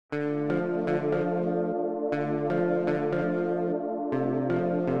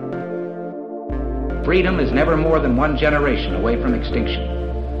freedom is never more than one generation away from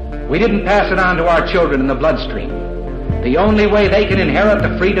extinction. We didn't pass it on to our children in the bloodstream. The only way they can inherit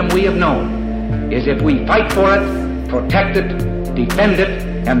the freedom we have known is if we fight for it, protect it, defend it,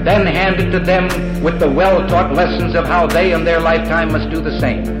 and then hand it to them with the well-taught lessons of how they in their lifetime must do the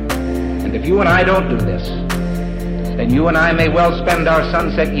same. And if you and I don't do this, then you and I may well spend our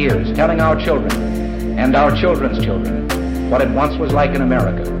sunset years telling our children and our children's children what it once was like in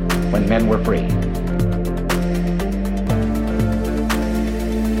America when men were free.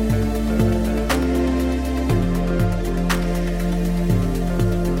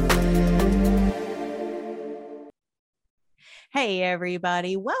 Hey,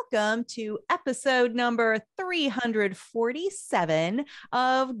 everybody. Welcome to episode number 347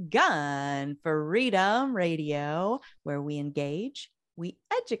 of Gun Freedom Radio, where we engage, we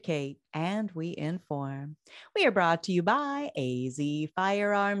educate, and we inform. We are brought to you by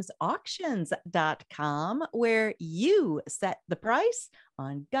azfirearmsauctions.com, where you set the price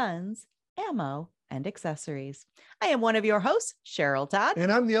on guns, ammo, and accessories. I am one of your hosts, Cheryl Todd.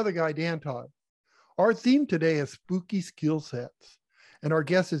 And I'm the other guy, Dan Todd. Our theme today is spooky skill sets, and our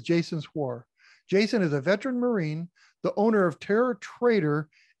guest is Jason Swar. Jason is a veteran Marine, the owner of Terror Trader,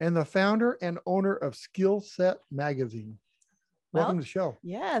 and the founder and owner of Skill Set Magazine. Welcome to the show.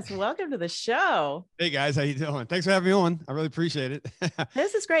 Yes, welcome to the show. Hey guys, how you doing? Thanks for having me on. I really appreciate it.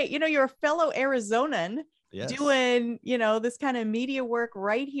 This is great. You know, you're a fellow Arizonan. Yes. Doing, this kind of media work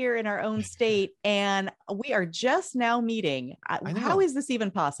right here in our own state. And we are just now meeting. How is this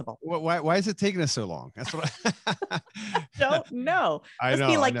even possible? Why is it taking us so long? That's what I don't know. Must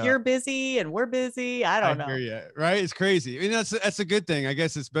be like you're busy and we're busy. I don't know. Hear you, right? It's crazy. I mean, that's a good thing. I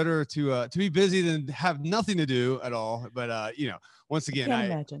guess it's better to be busy than have nothing to do at all. But once again, I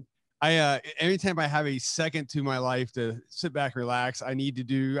imagine. Anytime I have a second to my life to sit back and relax, I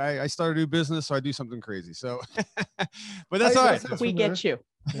start a new business, so I do something crazy. So, but that's all right. We get you.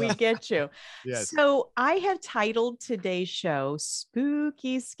 We get you. Yes. So I have titled today's show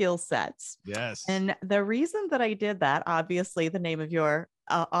Spooky Skill Sets. Yes. And the reason that I did that, obviously the name of your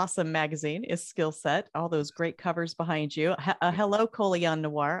awesome magazine is Skill Set. All those great covers behind you. Hello, Colion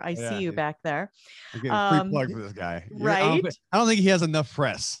Noir. I see you back there. I'm getting a free plug for this guy. Right. I don't think he has enough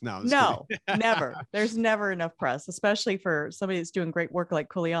press. No, never. There's never enough press, especially for somebody that's doing great work like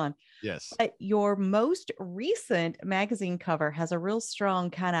Colion. Yes. Your most recent magazine cover has a real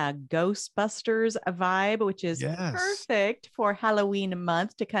strong kind of Ghostbusters vibe, which is perfect for Halloween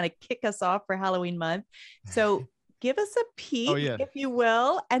month to kind of kick us off for Halloween month. So give us a peek, if you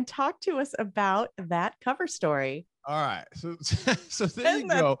will, and talk to us about that cover story. All right. So there you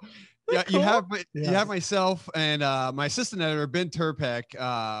go. Yeah, cool? You have myself and my assistant editor, Ben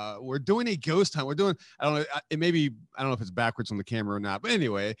Turpek. We're doing a ghost hunt. We're doing, I don't know if it's backwards on the camera or not, but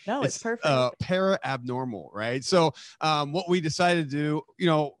anyway, it's perfect. Para Abnormal, right? So what we decided to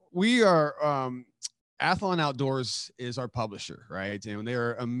do, we are Athlon Outdoors is our publisher, right? And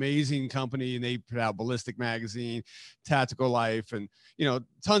they're an amazing company, and they put out Ballistic Magazine, Tactical Life, and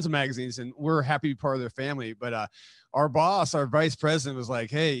tons of magazines. And we're happy to be part of their family. But our boss, our vice president, was like,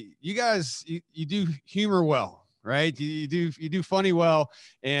 "Hey, you guys, you do humor well, right? You do funny well,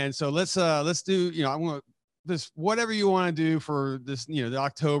 and so let's do. I want this whatever you want to do for this, the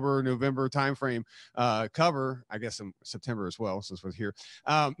October, November timeframe cover, I guess in September as well, since we're here.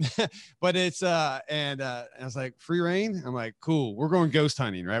 But it's and I was like, free reign. I'm like, cool, we're going ghost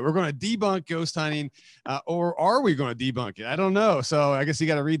hunting, right? We're going to debunk ghost hunting, or are we going to debunk it? I don't know. So I guess you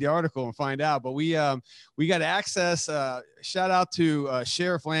got to read the article and find out. But we got access. Shout out to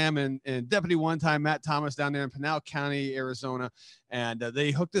Sheriff Lamb and Deputy One Time Matt Thomas down there in Pinal County, Arizona, and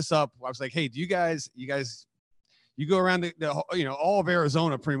they hooked us up. I was like, hey, do you guys you go around the all of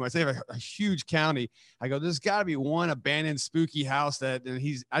Arizona pretty much. They have a huge county. I go, there's got to be one abandoned spooky house I didn't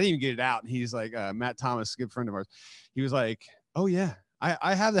even get it out. And he's like, Matt Thomas, a good friend of ours. He was like, oh yeah,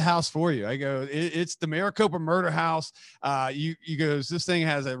 I have the house for you. I go, it's the Maricopa Murder House. You goes, this thing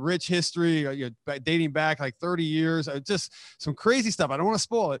has a rich history, dating back like 30 years. Just some crazy stuff. I don't want to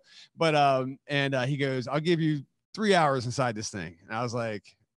spoil it, but he goes, I'll give you 3 hours inside this thing. And I was like,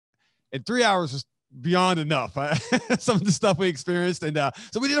 and 3 hours was beyond enough. Some of the stuff we experienced, and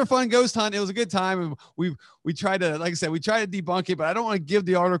so we did a fun ghost hunt. It was a good time, and we tried to, like I said, we tried to debunk it, but I don't want to give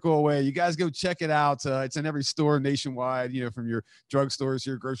the article away. You guys go check it out. It's in every store nationwide, from your drugstores to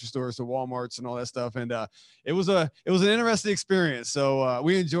your grocery stores to Walmarts and all that stuff. And it was an interesting experience. So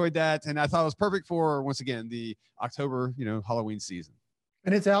we enjoyed that, and I thought it was perfect for, once again, the October Halloween season.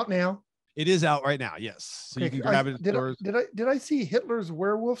 And it's out now. It is out right now. Yes. So okay, you can grab it. Did I see Hitler's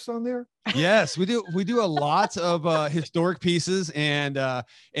Werewolves on there? Yes, we do. We do a lot of historic pieces, and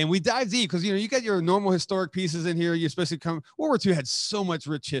we dive deep because you got your normal historic pieces in here. You especially World War II had so much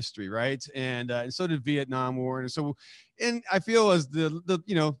rich history, right? And so did Vietnam War, and I feel as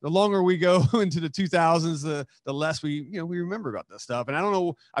the longer we go into the 2000s, the less we remember about this stuff. And I don't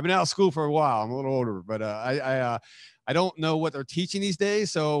know. I've been out of school for a while. I'm a little older, but I don't know what they're teaching these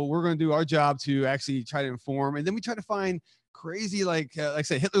days. So we're going to do our job to actually try to inform, and then we try to find crazy, like I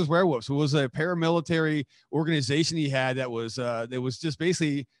said, Hitler's Werewolves, who was a paramilitary organization he had that was just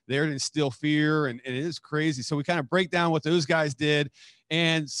basically there to instill fear, and it is crazy. So we kind of break down what those guys did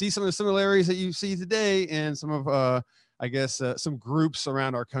and see some of the similarities that you see today and some of I guess some groups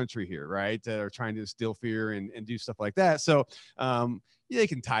around our country here, right, that are trying to instill fear and do stuff like that. So they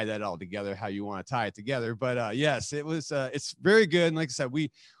can tie that all together how you want to tie it together. But yes, it's very good. And like I said,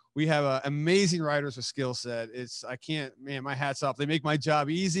 we have amazing writers with skill set. My hat's off. They make my job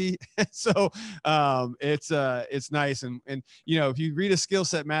easy. So it's nice. And if you read a skill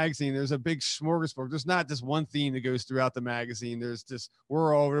set magazine, there's a big smorgasbord. There's not just one theme that goes throughout the magazine.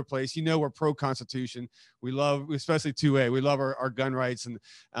 We're all over the place. We're pro Constitution. We love, especially 2A. We love our gun rights,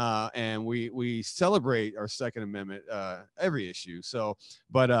 and we celebrate our Second Amendment every issue. So,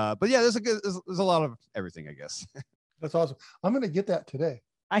 but yeah, there's a lot of everything, I guess. That's awesome. I'm going to get that today.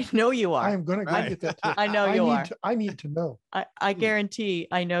 I know you are. I'm going to get that today. I know you are. I need to know. I guarantee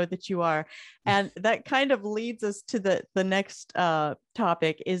I know that you are. And that kind of leads us to the next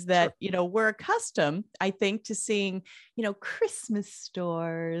topic is that, Sure. We're accustomed, I think, to seeing, Christmas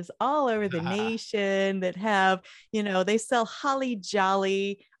stores all over the nation that have, they sell holly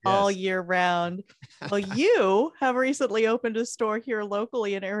jolly all year round. Well, you have recently opened a store here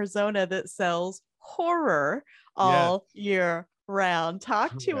locally in Arizona that sells horror all year round.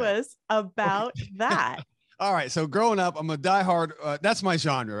 Talk to us about that. All right. So growing up, I'm a diehard. That's my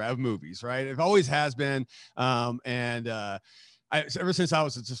genre of movies, right? It always has been. Ever since I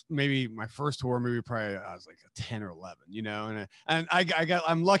was just maybe my first horror movie, probably I was like 10 or 11, and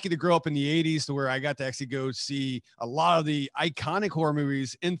I'm lucky to grow up in the 80s to where I got to actually go see a lot of the iconic horror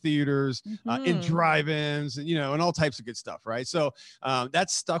movies in theaters, in drive-ins, and all types of good stuff. Right. So that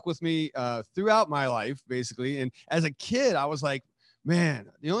stuck with me throughout my life, basically. And as a kid, I was like, man,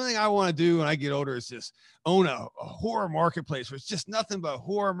 the only thing I want to do when I get older is just own a horror marketplace where it's just nothing but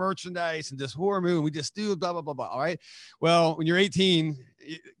horror merchandise and just horror movie. We just do blah, blah, blah, blah. All right. Well, when you're 18,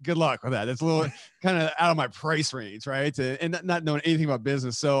 good luck with that. It's a little kind of out of my price range, right? And not knowing anything about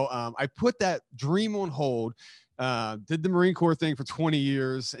business. So I put that dream on hold. Did the Marine Corps thing for 20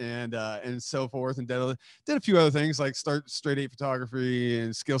 years and so forth, and did a few other things like start Straight 8 Photography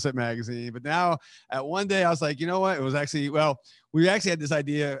and Skill Set Magazine. But now at one day I was like, you know what? It was actually, we actually had this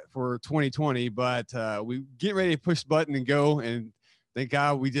idea for 2020, but we get ready to push the button and go. And thank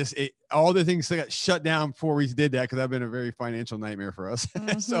God all the things that got shut down before we did that, because that's been a very financial nightmare for us.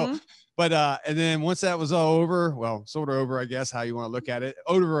 So, but and then once that was all over, sort of over, I guess, how you want to look at it,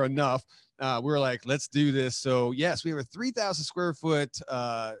 over enough. We were like, let's do this. So yes, we have a 3,000 square foot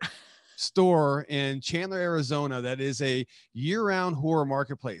store in Chandler, Arizona. That is a year-round horror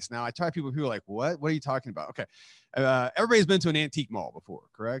marketplace. Now I talk to people are like, what are you talking about? Okay. Everybody's been to an antique mall before,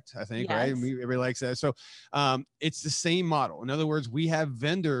 correct? I think, yes. Right? Everybody likes that. So it's the same model. In other words, we have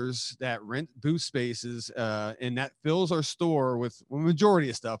vendors that rent booth spaces and that fills our store with a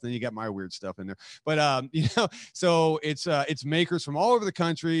majority of stuff. Then you got my weird stuff in there. But, so it's makers from all over the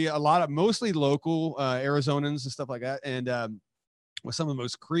country, mostly local Arizonans and stuff like that. And with some of the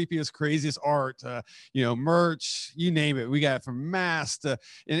most creepiest, craziest art, merch, you name it. We got from masks to,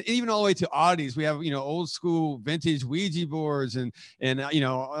 and even all the way to oddities. We have, old school vintage Ouija boards and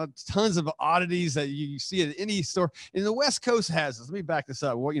tons of oddities that you see at any store. And the West Coast has this. Let me back this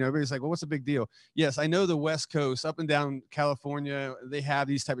up. Everybody's like, well, what's the big deal? Yes, I know the West Coast, up and down California, they have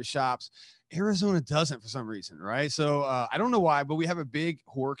these type of shops. Arizona doesn't for some reason, right? So I don't know why, but we have a big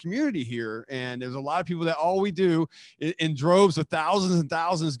horror community here, and there's a lot of people that all we do in droves of thousands and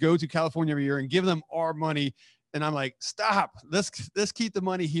thousands go to California every year and give them our money. And I'm like, stop. Let's keep the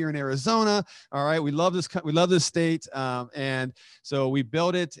money here in Arizona. All right, we love this state, and so we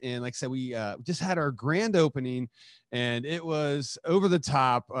built it. And like I said, we just had our grand opening. And it was over the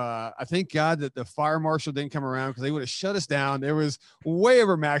top. I thank God that the fire marshal didn't come around, because they would have shut us down. There was way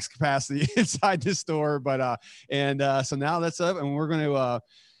over max capacity inside the store. But so now that's up, and we're going to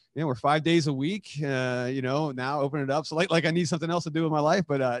we're 5 days a week. Now open it up. So like I need something else to do with my life.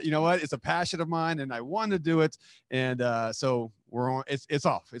 But you know what? It's a passion of mine, and I want to do it. And so we're on. It's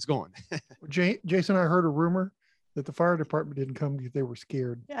off. It's going. Jason, I heard a rumor that the fire department didn't come because they were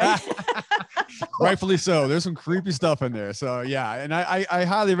scared. Yeah. Rightfully so. There's some creepy stuff in there. So yeah, and I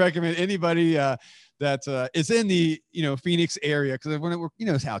highly recommend anybody that is in the Phoenix area, because when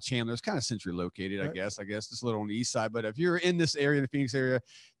it how Chandler's kind of centrally located, Right. I guess just a little on the east side. But if you're in this area, the Phoenix area,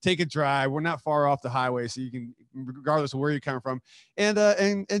 take a drive. We're not far off the highway, so you can, regardless of where you're coming from, and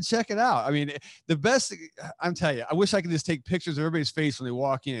check it out. I mean, the best, I'm telling you, I wish I could just take pictures of everybody's face when they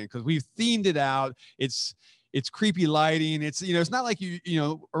walk in, because we've themed it out. It's creepy lighting. It's, it's not like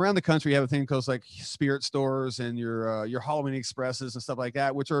around the country you have a thing called like spirit stores and your Halloween Expresses and stuff like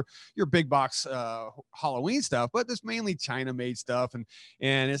that, which are your big box Halloween stuff, but there's mainly China made stuff. And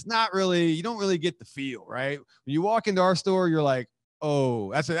it's not really, you don't really get the feel, right? When you walk into our store, you're like,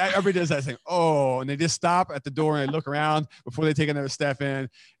 oh, that's it. Everybody does that thing. Oh, and they just stop at the door and they look around before they take another step in,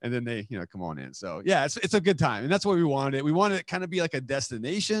 and then they, come on in. So yeah, it's a good time, and that's what we wanted it. We wanted it to kind of be like a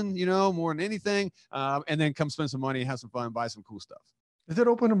destination, more than anything, and then come spend some money, have some fun, buy some cool stuff. Is it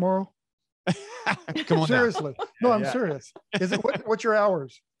open tomorrow? Come on, seriously. No, I'm serious. Is it? What's your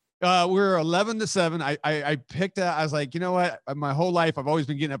hours? We're 11 to 7. I picked that. I was like, you know what? My whole life, I've always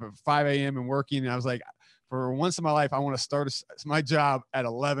been getting up at 5 a.m. and working. And I was like, for once in my life, I want to start my job at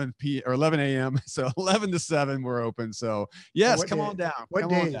 11 a.m. So 11 to 7, we're open. So yes, come on down. What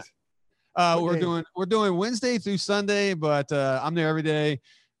days? We're doing Wednesday through Sunday, but I'm there every day.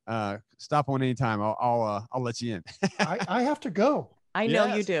 Stop on any time. I'll let you in. I have to go. I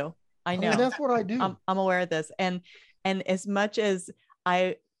know you do. I know. That's what I do. I'm aware of this. And as much as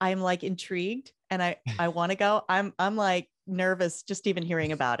I'm like intrigued and I want to go, I'm like nervous just even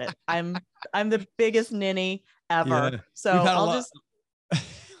hearing about it. I'm the biggest ninny ever. Yeah. So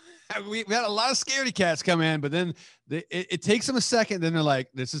we've had a lot of scaredy cats come in, but then it takes them a second. Then they're like,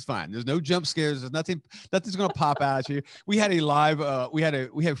 this is fine. There's no jump scares. There's nothing's going to pop out at you. We had a live, we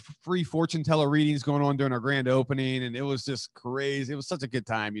have free fortune teller readings going on during our grand opening, and it was just crazy. It was such a good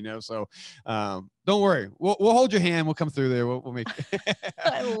time, So, don't worry. We'll hold your hand. We'll come through there. We'll make it.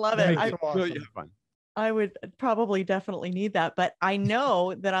 I love it. Really fun. I would probably definitely need that, but I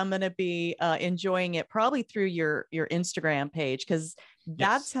know that I'm going to be enjoying it probably through your Instagram page, because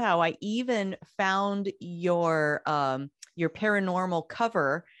that's how I even found your paranormal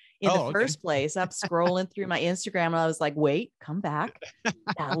cover in the first place. I'm scrolling through my Instagram and I was like, wait, come back.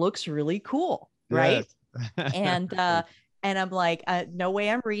 That looks really cool. Right. And I'm like, no way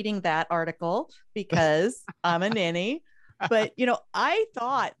I'm reading that article because I'm a ninny. But, I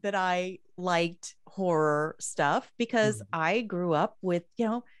thought that I liked horror stuff because I grew up with,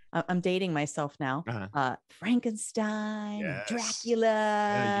 I'm dating myself now. Frankenstein,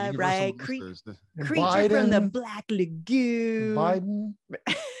 Dracula, right? Creature from the Black Lagoon. Biden.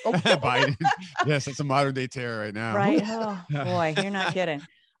 Biden. Yes, it's a modern day terror right now. Right. Oh boy, you're not kidding.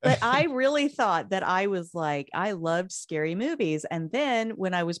 But I really thought that I was like, I loved scary movies. And then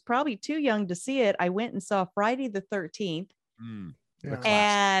when I was probably too young to see it, I went and saw Friday the 13th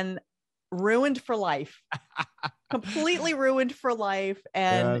and ruined for life. Completely ruined for life.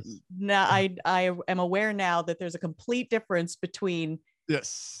 And now I am aware now that there's a complete difference between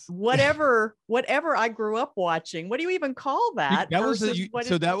whatever I grew up watching. What do you even call that?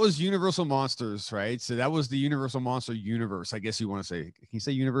 That was Universal Monsters, right? So that was the Universal Monster universe, I guess you want to say. Can you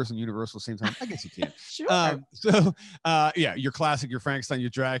say universe and universal at the same time? I guess you can. Sure. Your classic, your Frankenstein, your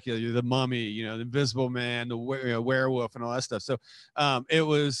Dracula, your the Mummy, the Invisible Man, the werewolf, and all that stuff. So it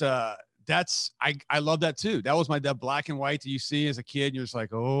was I love that too. That was that black and white that you see as a kid, and you're just like,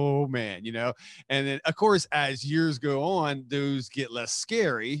 oh man, and then of course, as years go on, those get less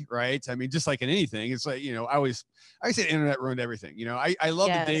scary, right? I mean, just like in anything, it's like, I say the internet ruined everything. I love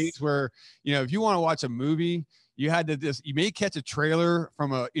the days where, if you want to watch a movie, you had to you may catch a trailer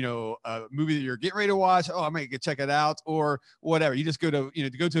from a movie that you're getting ready to watch. Oh, I might go check it out or whatever. You just go to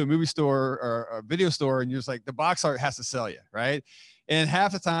a movie store or a video store, and you're just like, the box art has to sell you, right? And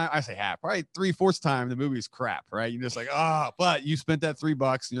half the time, I say half, probably 3/4 time, the movie's crap, right? You're just like, but you spent that $3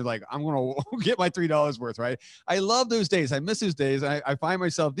 and you're like, I'm going to get my $3 worth, right? I love those days. I miss those days. I find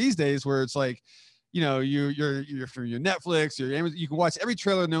myself these days where it's like, you're from your Netflix, you can watch every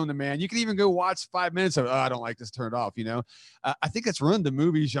trailer known to man. You can even go watch 5 minutes of, I don't like this, turn it off. I think it's ruined the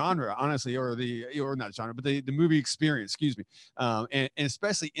movie genre, honestly, or not genre, but the movie experience, excuse me. And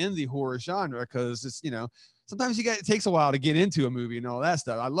especially in the horror genre, because it's, sometimes it takes a while to get into a movie and all that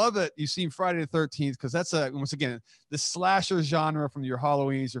stuff. I love that you've seen Friday the 13th, because that's once again, the slasher genre from your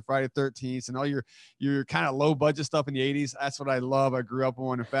Halloweens, your Friday the 13th, and all your kind of low budget stuff in the 80s. That's what I love. I grew up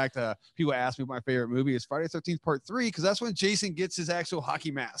on. In fact, people ask me what my favorite movie is Friday the 13th Part 3, because that's when Jason gets his actual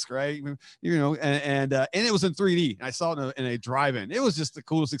hockey mask, right? You know, and it was in 3D. I saw it in a drive-in. It was just the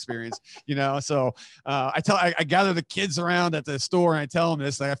coolest experience, you know. So I gather the kids around at the store and I tell them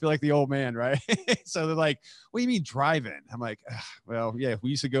this. Like, I feel like the old man, right? So they're like, "What do you mean drive-in?" I'm like, "Well, yeah, we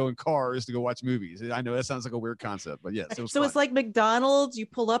used to go in cars to go watch movies." I know that sounds like a weird concept, but yes. So fun. It's like McDonald's. You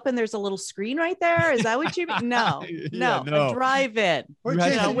pull up and there's a little screen right there. Is that what you mean? No, no, a drive-in.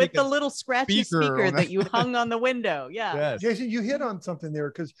 With the little scratchy speaker that you hung on the window. Yeah. Yes. Jason, you hit on something there,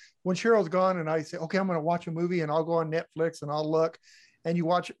 because when Cheryl's gone and I say, okay, I'm going to watch a movie, and I'll go on Netflix and I'll look, and you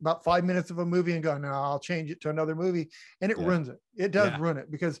watch about 5 minutes of a movie and go, no, I'll change it to another movie. And it ruins it. It does ruin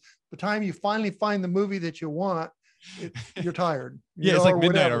it, because the time you finally find the movie that you want, you're tired. It's like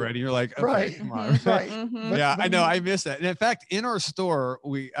midnight already. You're like, okay, right. Come on. Right. Yeah, I know. I missed that. And in fact, in our store,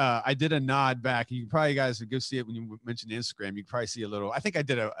 I did a nod back. You probably guys would go see it when you mentioned Instagram. You probably see a little. I think I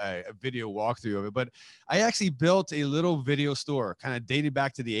did a video walkthrough of it, but I actually built a little video store, kind of dated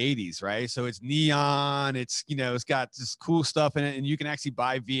back to the 80s, right? So it's neon. It's, you know, it's got this cool stuff in it, and you can actually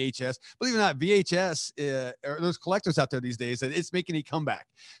buy VHS. Believe it or not, VHS. There's collectors out there these days that it's making a comeback.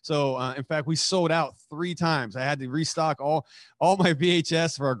 So in fact, we sold out 3 times. I had to restock all my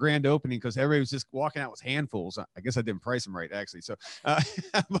VHS for our grand opening, because everybody was just walking out with handfuls. I guess I didn't price them right, actually. So,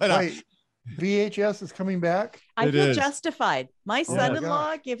 VHS is coming back. I feel justified. My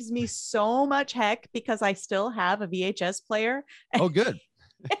son-in-law gives me so much heck because I still have a VHS player. Oh, good.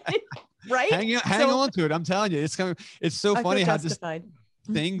 Right? Hang on to it. I'm telling you, it's coming. It's so funny how just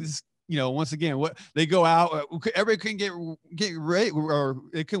things. You know, once again, what they go out, everybody can get ready, or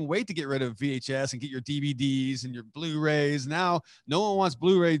they couldn't wait to get rid of VHS and get your DVDs and your Blu-rays. Now, no one wants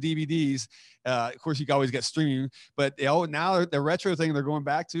Blu-ray DVDs. Of course, you can always get streaming, but now the retro thing they're going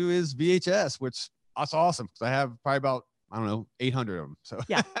back to is VHS, which that's awesome, because I have probably about, I don't know, 800 of them. So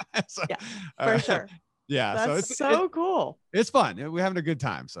yeah, for sure. Yeah, that's so cool. It's fun. We're having a good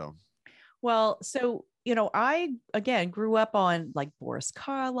time. So, well, you know, I, again, grew up on like Boris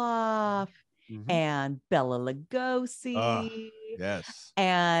Karloff and Bela Lugosi. Yes.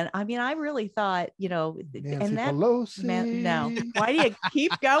 And I mean, I really thought, you know, Nancy and that, Pelosi. no, why do you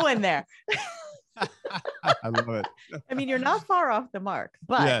keep going there? I love it. I mean, you're not far off the mark,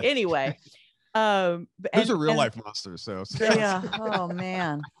 but anyway. Those are real life monsters. So yeah. Oh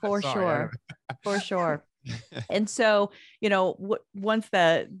man, for sure. And so, you know, once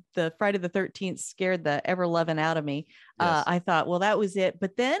the Friday the 13th scared the ever loving out of me, I thought, well, that was it.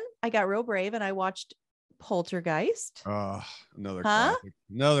 But then I got real brave and I watched Poltergeist. Oh, another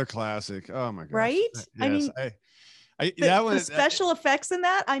classic. Oh my god. Right? Yes. I mean, the special effects in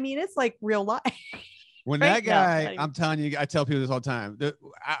that, I mean, it's like real life. When that guy, I'm telling you, I tell people this all the time.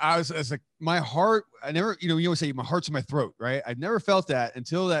 I was like, my heart, I never, you know, you always say my heart's in my throat, right? I never felt that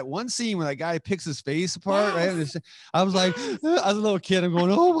until that one scene when that guy picks his face apart, right? I was like, I was a little kid. I'm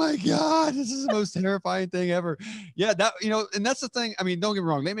going, oh my God, this is the most terrifying thing ever. Yeah, that, you know, and that's the thing. I mean, don't get me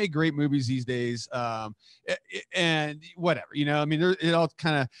wrong. They make great movies these days. And whatever, you know, I mean, it all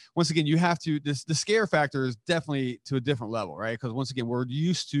kind of, once again, you have to, the scare factor is definitely to a different level, right? Because once again, we're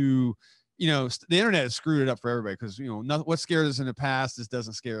used to, you know, the internet has screwed it up for everybody, because, you know, what scared us in the past, this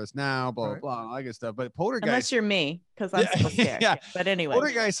doesn't scare us now, blah, blah, all that good stuff. But Poltergeist, unless you're me, because I'm still scared. Yeah. But anyway,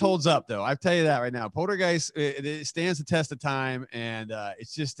 Poltergeist holds up, though. I tell you that right now. Poltergeist, it stands the test of time, and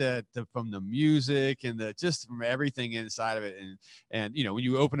it's just from the music and just from everything inside of it, and you know, when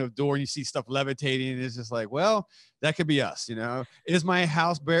you open a door and you see stuff levitating, it's just like, well, that could be us, you know. Is my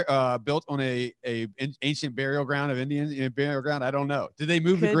house built on a ancient burial ground of Indian burial ground? I don't know. Did they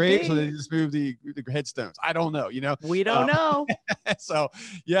move the graves, or did they just move the headstones? I don't know. You know, we don't know. So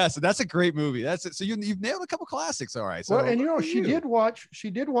yeah, so that's a great movie. That's it. So you've nailed a couple classics. All right. So, well, and you know, she did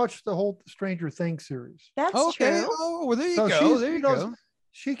watch the whole Stranger Things series. That's true. Oh, well, there you go. There you go.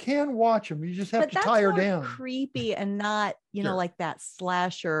 She can watch them. You just have to tie her down. Creepy and not, you know, like that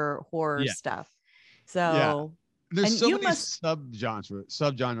slasher horror stuff. So. There's so many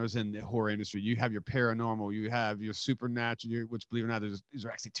subgenres in the horror industry. You have your paranormal, you have your supernatural, which, believe it or not, these are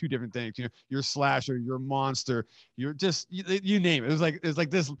actually two different things. You know, your slasher, your monster, you're just you name it. It's like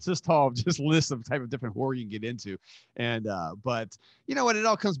this tall list of type of different horror you can get into. And but you know what it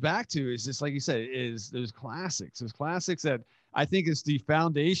all comes back to is just like you said, is there's classics. There's classics that I think it's the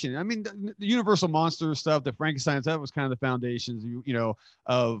foundation. I mean, the Universal monster stuff, the Frankenstein, that was kind of the foundations, you know,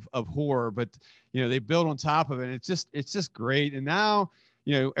 of horror. But you know, they build on top of it. And it's just great. And now,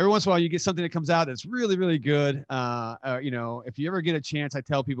 you know, every once in a while you get something that comes out that's really, really good. You know, if you ever get a chance, I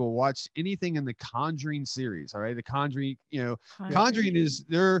tell people watch anything in the Conjuring series. All right. The Conjuring, you know, Conjuring is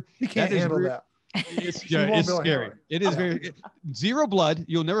there. You can't handle that. It's scary. It is very zero blood.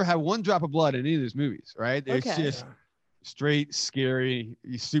 You'll never have one drop of blood in any of those movies. Right. It's just straight, scary,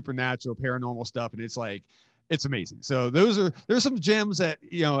 supernatural, paranormal stuff. And it's like, it's amazing. So there's some gems that,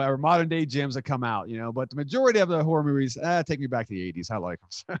 you know, are modern day gems that come out, you know, but the majority of the horror movies, take me back to the 80s. I like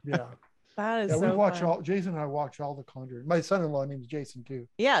them. Yeah. That is we so watch fun. Jason and I watch all the Conjuring. My son-in-law named Jason too.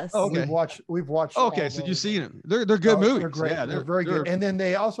 Yes. Oh, okay. We've watched. Okay. So you've seen them. They're good movies. They're great. Yeah, they're very good. And then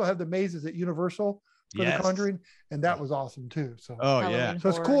they also have the mazes at Universal for the Conjuring. And that was awesome too. So, so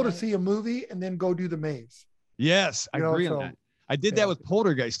it's cool to see a movie and then go do the maze. Yes. I agree on that. I did that with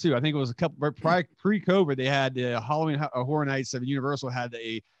Poltergeist too. I think it was a couple pre-COVID. They had Halloween Horror Nights of Universal had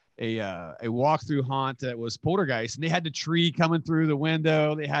a walk-through haunt that was Poltergeist, and they had the tree coming through the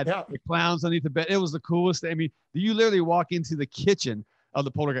window. They had the clowns underneath the bed. It was the coolest thing. I mean, you literally walk into the kitchen of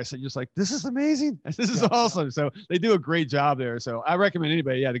the Poltergeist and you're just like, this is amazing. This is awesome. So they do a great job there. So I recommend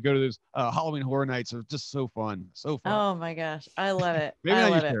anybody, to go to those Halloween Horror Nights. Are just so fun. So fun. Oh my gosh. I love it. Maybe I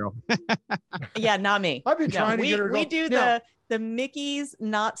not love you, it. Yeah, not me. I've been trying to get her to we do the Mickey's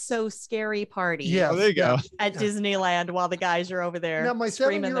Not So Scary party. Yeah, there you go. At Disneyland while the guys are over there now, my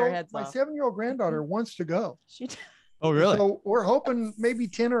screaming their heads off. My 7-year-old granddaughter wants to go. Oh, really? So we're hoping maybe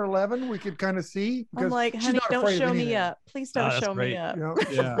 10 or 11 we could kind of see. I'm like, honey, don't show me up. Please don't show me up. You know,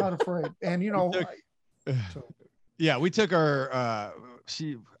 she's not afraid. And you know, we took her. I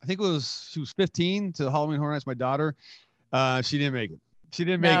think she was 15 to Halloween Horror Nights. My daughter, she didn't make it. She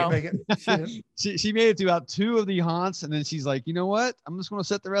didn't make it. She made it to about 2 of the haunts, and then she's like, you know what? I'm just going to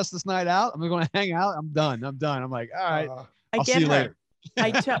sit the rest of this night out. I'm going to hang out. I'm done. I'm like, all right. I'll see you later.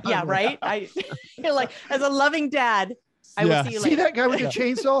 Right. You're like, as a loving dad, I will see you later. See that guy with the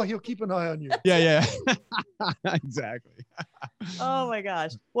chainsaw? He'll keep an eye on you. Yeah. Exactly. Oh my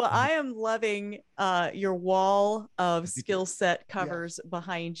gosh. Well, I am loving your wall of skill set covers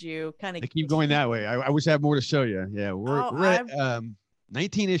behind you. Kind of keep going that way. I wish I had more to show you. Yeah, we're at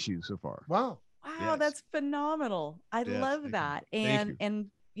 19 issues so far. Wow, yes. That's phenomenal. I love that. And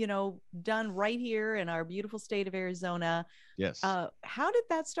you know, done right here in our beautiful state of Arizona. Yes. How did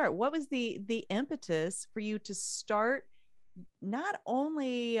that start? What was the impetus for you to start not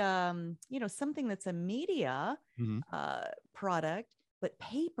only something that's a media product, but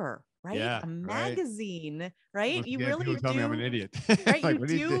paper, right? Yeah, a magazine, right? You yeah, really tell me I'm an idiot. Right? Like, you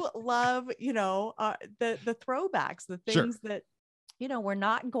do love, the throwbacks, the things that we're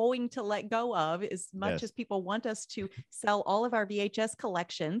not going to let go of as much as people want us to sell all of our VHS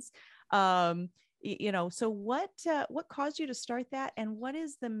collections. So what caused you to start that? And what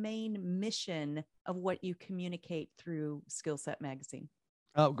is the main mission of what you communicate through Skill Set Magazine?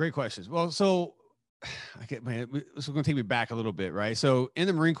 Oh, great questions. Well, so this is going to take me back a little bit, right? So in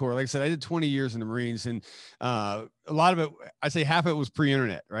the Marine Corps, like I said, I did 20 years in the Marines, and a lot of it, I'd say half of it was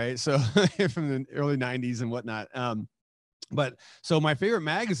pre-internet, right? So from the early 90s and whatnot. But so my favorite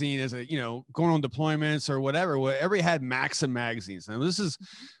magazine is going on deployments or whatever had Maxim magazines. Now this is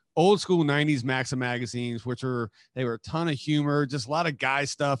old school 90s Maxim magazines, they were a ton of humor, just a lot of guy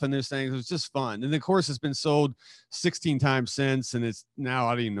stuff in those things. It was just fun. And of course it's been sold 16 times since, and it's now,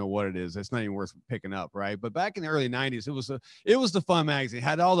 I don't even know what it is. It's not even worth picking up. Right. But back in the early 90s, it was the fun magazine. It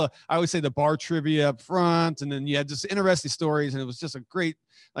had I always say the bar trivia up front, and then you had just interesting stories, and it was just a great,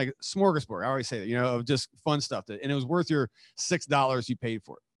 like, smorgasbord. I always say that, of just fun stuff and it was worth your $6 you paid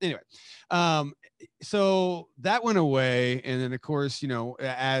for it. Anyway, so that went away. And then of course,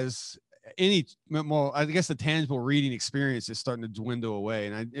 as I guess the tangible reading experience is starting to dwindle away.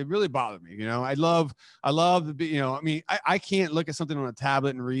 And it really bothered me. I love I can't look at something on a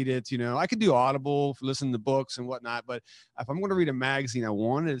tablet and read it. I could do Audible, listen to books and whatnot, but if I'm going to read a magazine, I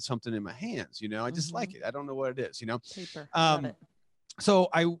wanted something in my hands. I just like it. I don't know what it is, Paper. Love it. So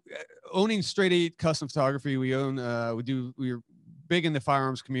owning Straight 8 Custom Photography, we're big in the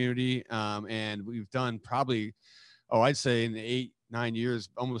firearms community. And we've done probably, I'd say in the 8-9 years,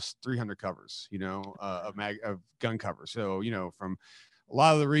 almost 300 covers, of gun covers. So, from a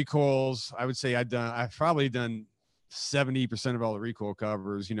lot of the recoils, I would say I've probably done 70% of all the recoil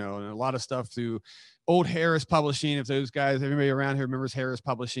covers, and a lot of stuff through old Harris Publishing. If those guys, everybody around here remembers Harris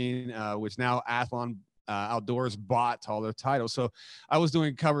Publishing, which now Athlon Outdoors bought all their titles. So I was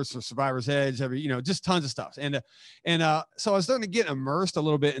doing covers for Survivor's Edge, just tons of stuff. And so I was starting to get immersed a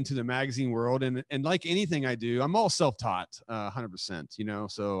little bit into the magazine world. And like anything I do, I'm all self-taught,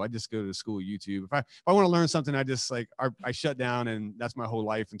 100%, so I just go to the school YouTube. If I want to learn something, I just I shut down, and that's my whole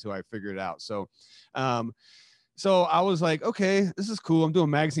life until I figure it out. So, so I was like, okay, this is cool. I'm doing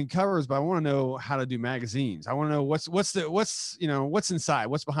magazine covers, but I want to know how to do magazines. I want to know what's inside,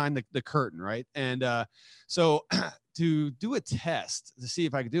 what's behind the curtain. Right. And, so to do a test to see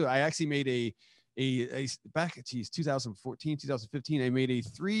if I could do it, I actually made a back 2014, 2015, I made a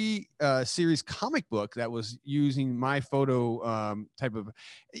 3 series comic book that was using my photo type of,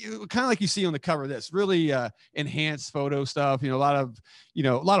 kind of like you see on the cover of this, really enhanced photo stuff, a lot of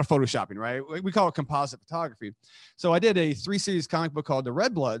photoshopping, right? We call it composite photography. So I did a 3 series comic book called The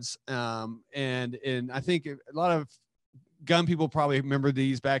Red Bloods. And I think a lot of gun people probably remember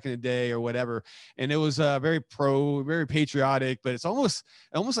these back in the day or whatever. And it was very patriotic, but it's almost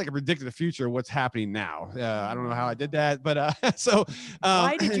like it predicted the future of what's happening now. I don't know how I did that, but so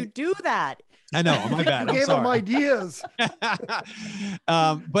why did you do that? I know, my bad. You gave them ideas.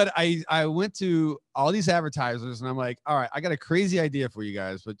 But I went to all these advertisers and I'm like, all right, I got a crazy idea for you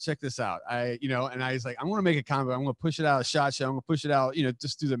guys, but check this out. And I was like, I'm going to make a comic. I'm going to push it out a SHOT Show. I'm going to push it out,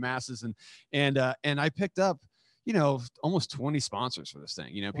 just through the masses. And I picked up, almost 20 sponsors for this thing.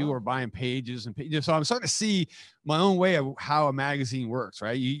 People Wow. are buying pages and pages. So I'm starting to see my own way of how a magazine works,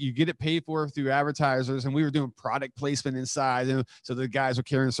 right? You get it paid for through advertisers, and we were doing product placement inside. And so the guys were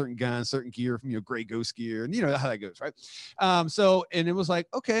carrying certain guns, certain gear from, Gray Ghost gear, and how that goes, right? And it was like,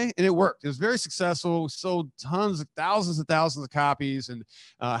 okay. And it worked. It was very successful. Sold thousands and thousands of copies, and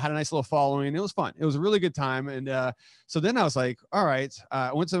had a nice little following. It was fun. It was a really good time. And so then I was like, all right,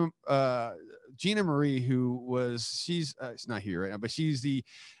 I went to Gina Marie, she's not here right now, but she's the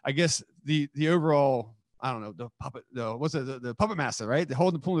overall, I don't know, the puppet master, right?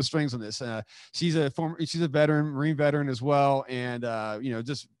 Pulling the strings on this. She's a veteran, Marine veteran as well. And,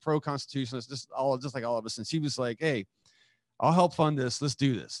 just pro-constitutionalist, just like all of us. And she was like, hey, I'll help fund this. Let's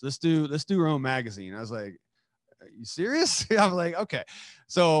do this. Let's do our own magazine. I was like, are you serious? I was like, okay.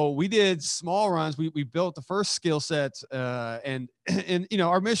 So we did small runs. We built the first skill set, and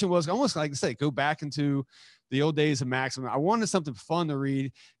our mission was almost like I say, go back into the old days of Maximum. I wanted something fun to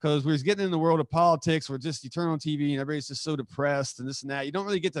read because we was getting in the world of politics where you turn on TV and everybody's just so depressed and this and that. You don't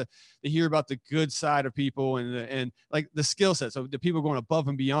really get to hear about the good side of people and like the skill set. So the people going above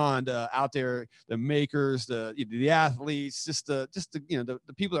and beyond out there, the makers, the athletes, just the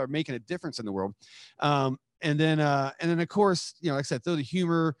people that are making a difference in the world. And then of course, like I said, throw the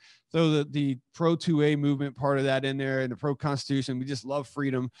humor, throw the pro 2A movement part of that in there, and the pro Constitution. We just love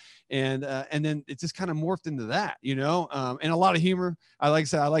freedom, and then it just kind of morphed into that, and a lot of humor. Like I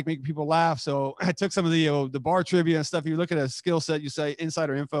said, I like making people laugh, so I took some of the bar trivia and stuff. You look at a skill set, you say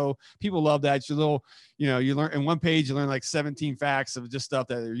insider info. People love that. It's your little, you learn in one page, you learn like 17 facts of just stuff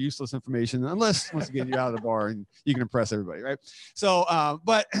that are useless information, unless once again you're out of the bar and you can impress everybody, right? So,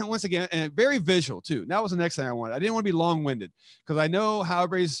 but once again, and very visual too. That was the next thing I wanted. I didn't want to be long-winded because I know how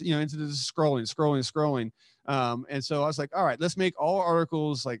everybody's into this scrolling. And so I was like, all right, let's make all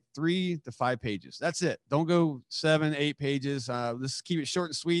articles like 3 to 5 pages. That's it. Don't go 7, 8 pages. Let's keep it short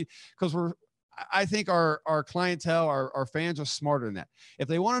and sweet because I think our clientele, our fans are smarter than that. If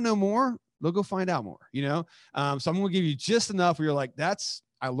they want to know more, they'll go find out more, so I'm going to give you just enough where you're like,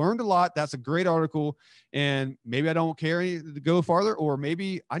 I learned a lot. That's a great article. And maybe I don't care to go farther, or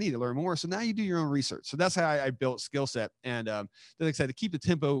maybe I need to learn more. So now you do your own research. So that's how I built Skill Set. And like I said, to keep the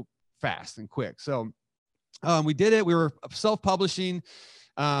tempo fast and quick. So we did it. We were self-publishing.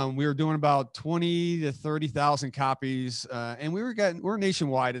 We were doing about 20 to 30,000 copies. And we're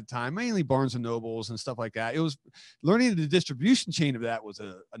nationwide at the time, mainly Barnes and Nobles and stuff like that. It was learning the distribution chain of that was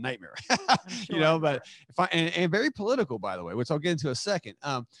a nightmare, sure. But and very political, by the way, which I'll get into a second.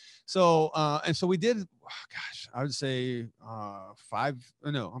 So we did, I would say 5,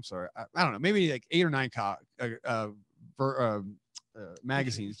 no, I'm sorry. I don't know, maybe like 8 or 9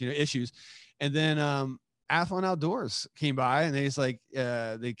 magazines, issues. And then, Athlon Outdoors came by and they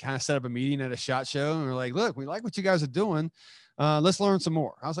kind of set up a meeting at a SHOT Show and we're like, look, we like what you guys are doing. Let's learn some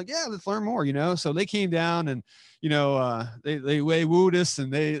more. I was like, yeah, let's learn more, So they came down and, they wooed us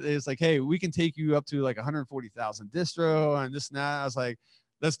and it's like, hey, we can take you up to like 140,000 distro and this and that. I was like,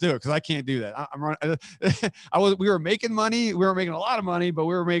 let's do it. Cause I can't do that. We were making money. We were making a lot of money, but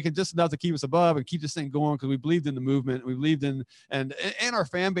we were making just enough to keep us above and keep this thing going. Cause we believed in the movement. We believed in, and our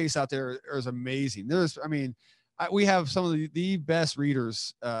fan base out there is amazing. We have some of the best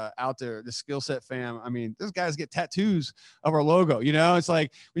readers out there, the Skill Set fam. Those guys get tattoos of our logo, It's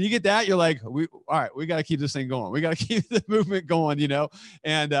like, when you get that, you're like, all right, we got to keep this thing going. We got to keep the movement going, you know,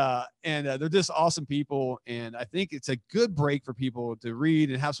 and they're just awesome people. And I think it's a good break for people to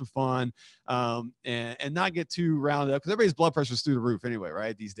read and have some fun, and not get too rounded up, because everybody's blood pressure is through the roof anyway,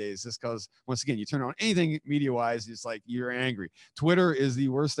 right? These days, just because once again, you turn on anything media wise, it's like you're angry. Twitter is the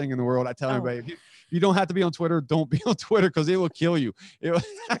worst thing in the world. I tell everybody, if you don't have to be on Twitter, don't be on Twitter, because it will kill you.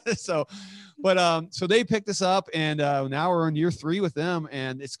 So they picked us up, and now we're in year 3 with them,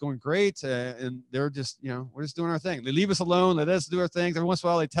 and it's going great. And they're just, you know, we're just doing our thing. They leave us alone, let us do our things. Every once in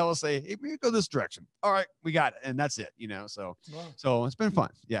a while, they tell us, hey, we go this direction. All right, we got it, and that's it. You know, so it's been fun.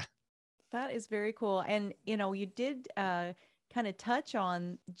 Yeah, that is very cool. And you know, you did kind of touch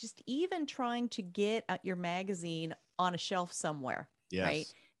on just even trying to get your magazine on a shelf somewhere. Yes. Right?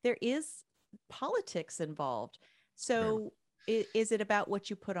 There is politics involved. So is it about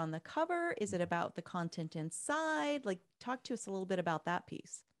what you put on the cover? Is it about the content inside? Like, talk to us a little bit about that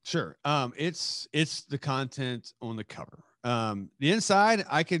piece. Sure. It's the content on the cover. The inside,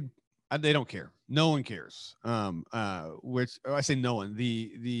 they don't care. No one cares. Which I say no one,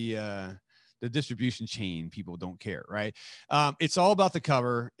 the distribution chain people don't care. Right. It's all about the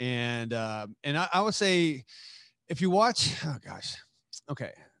cover. And I would say, if you watch,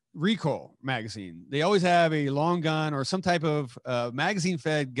 Recoil magazine, they always have a long gun or some type of magazine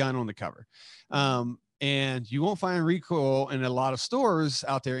fed gun on the cover. And you won't find Recoil in a lot of stores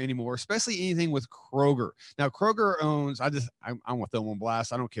out there anymore, especially anything with Kroger. Now, Kroger owns, I'm going to throw them on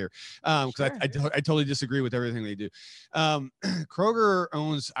blast. I don't care. Because I totally disagree with everything they do. Kroger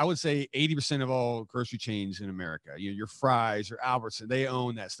owns, I would say, 80% of all grocery chains in America. You know, your Fry's, your Albertson, they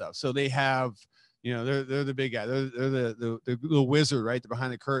own that stuff. So they have, you know, they're the big guy. They're the little wizard, right? They're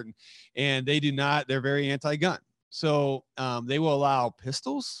behind the curtain, and they're very anti-gun. So they will allow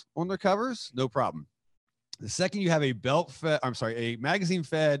pistols on their covers, no problem. The second you have a magazine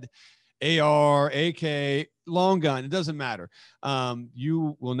fed AR, AK, long gun, it doesn't matter.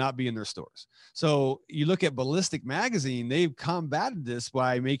 You will not be in their stores. So you look at Ballistic Magazine, they've combated this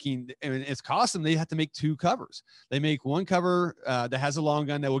by making, and it's cost them, they have to make 2 covers. They make one cover that has a long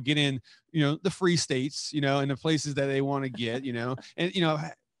gun that will get in, you know, the free states, you know, and the places that they want to get, you know, and, you know,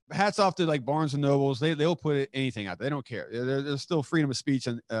 hats off to like Barnes and Nobles. They'll put anything out there. They don't care. There's still freedom of speech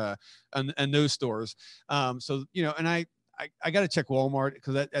in those stores. So, you know, and I got to check Walmart,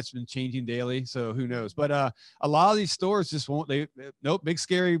 because that's been changing daily. So who knows? But a lot of these stores just won't. Nope, big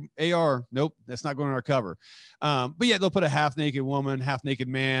scary AR. Nope, that's not going on our cover. But yeah, they'll put a half naked woman, half naked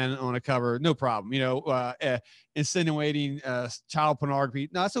man on a cover. No problem. You know, insinuating child pornography.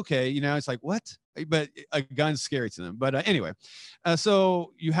 No, it's okay. You know, it's like, what? But a gun's scary to them. But anyway,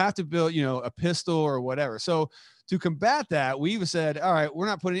 so you have to build, you know, a pistol or whatever. So to combat that, we've said, all right, we're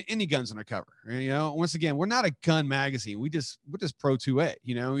not putting any guns on our cover. You know, once again, we're not a gun magazine. We're just pro 2A.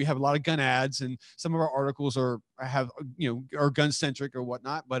 You know, we have a lot of gun ads, and some of our articles are gun centric or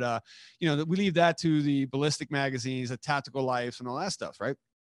whatnot. But you know, we leave that to the Ballistic magazines, the Tactical Life, and all that stuff, right?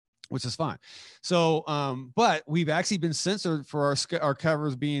 Which is fine. So, but we've actually been censored for our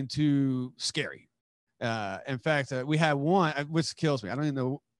covers being too scary. In fact, we had one, which kills me. I don't even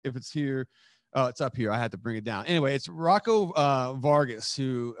know if it's here. Oh, it's up here. I had to bring it down. Anyway, it's Rocco Vargas,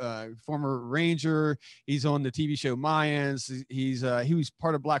 who former Ranger. He's on the TV show Mayans. He was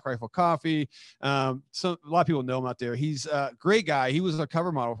part of Black Rifle Coffee. So a lot of people know him out there. He's a great guy. He was a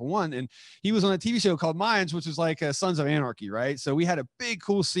cover model for one, and he was on a TV show called Mayans, which was like Sons of Anarchy, right? So we had a big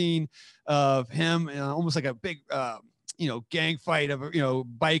cool scene of him, almost like a big gang fight of,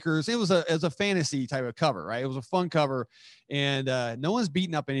 bikers. It was a fantasy type of cover, right? It was a fun cover, and no one's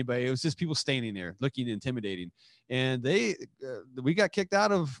beating up anybody. It was just people standing there looking intimidating. And we got kicked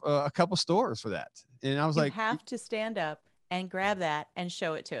out of a couple stores for that. And I was like, you have to stand up and grab that and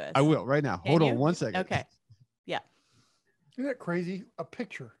show it to us. I will right now. Hold on 1 second. Okay. Yeah. Isn't that crazy? A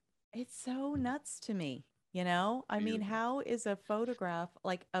picture. It's so nuts to me. I mean, how is a photograph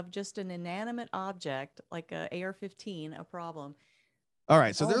of just an inanimate object like a AR-15 a problem? All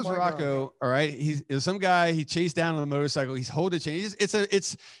right, so there's Rocco. God. All right, he's some guy he chased down on a motorcycle. He's holding a chain.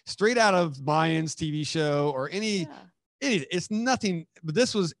 It's straight out of Mayans TV show or any. Yeah. It's nothing, but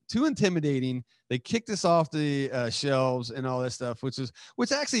this was too intimidating. They kicked us off the shelves and all that stuff, which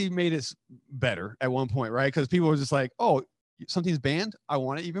actually made us better at one point, right? Because people were just like, "Oh, something's banned, I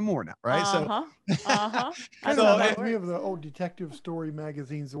want it even more now, right? Kind of reminds me of the old detective story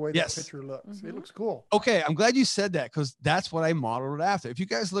magazines, the way the picture looks. It looks cool. Okay, I'm glad you said that, because that's what I modeled it after. If you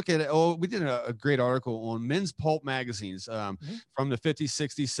guys look at it, we did a great article on men's pulp magazines from the 50s,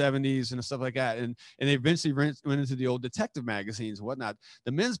 60s, 70s, and stuff like that, and they eventually went into the old detective magazines and whatnot.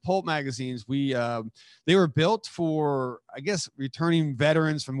 The men's pulp magazines, they were built for, I guess, returning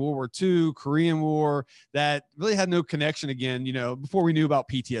veterans from World War II, Korean War, that really had no connection again, before we knew about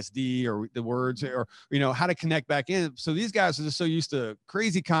PTSD or the words, or how to connect back in. So these guys are just so used to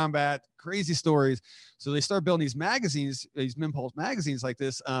crazy combat, crazy stories. So they start building these magazines, these Men Pulse magazines like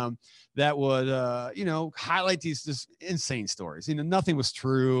this, that would, highlight these just insane stories. Nothing was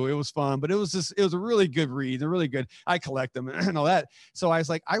true. It was fun, but it was a really good read. They're really good. I collect them and all that. So I was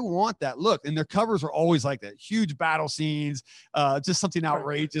like, I want that look. And their covers are always like that. Huge battle scenes, just something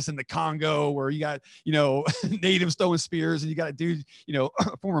outrageous in the Congo where you got, natives throwing spears and you got a dude,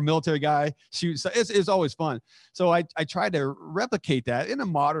 a former military guy shooting. So it's always fun. So I tried to replicate that in a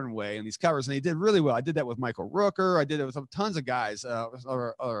modern way in these covers, and they did really well. I did that with Michael Rooker. I did it with tons of guys,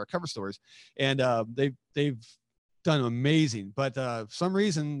 or cover stories, and they've done amazing. But for some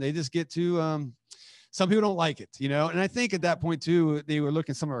reason they just get to some people don't like it, and I think at that point too, they were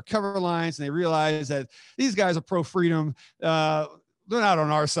looking at some of our cover lines and they realized that these guys are pro freedom. They're not on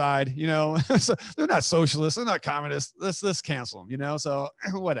our side, so they're not socialists. They're not communists. Let's cancel them, so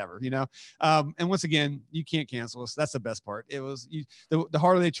whatever, and once again, you can't cancel us. That's the best part. It was the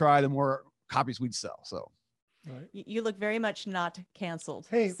harder they try, the more copies we'd sell. So right. You look very much not canceled.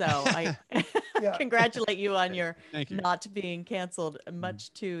 Hey. So I congratulate you on your not being canceled,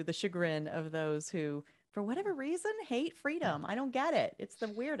 much to the chagrin of those who, for whatever reason, hate freedom. I don't get it. It's the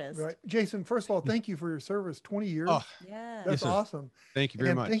weirdest. Right. Jason, first of all, thank you for your service. 20 years. Oh, yeah. That's awesome. Thank you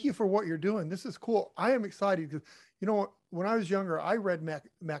very much. Thank you for what you're doing. This is cool. I am excited because, when I was younger, I read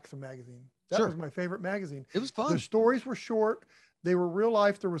Maxim magazine. That was my favorite magazine. It was fun. The stories were short. They were real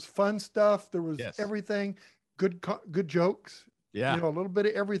life. There was fun stuff. There was everything. Good jokes. Yeah. A little bit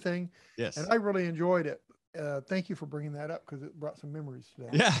of everything. Yes. And I really enjoyed it. Thank you for bringing that up, because it brought some memories today.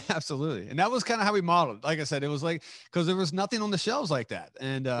 Yeah, absolutely. And that was kind of how we modeled. Like I said, it was like, because there was nothing on the shelves like that.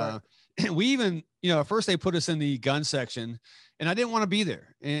 And we even, at first they put us in the gun section, and I didn't want to be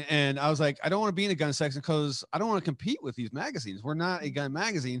there. And I was like, I don't want to be in the gun section because I don't want to compete with these magazines. We're not a gun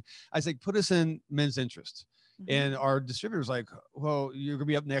magazine. I was like, put us in Men's Interest. And our distributor was like, well, you're gonna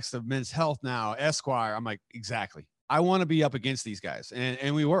be up next to Men's Health now, Esquire. I'm like, exactly. I want to be up against these guys.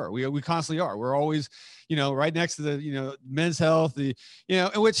 And we constantly are. We're always, right next to the, Men's Health, in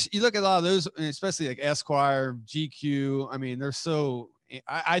which you look at a lot of those, especially like Esquire, GQ. I mean, they're so,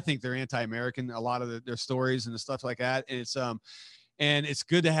 I think they're anti-American, a lot of their stories and the stuff like that. And it's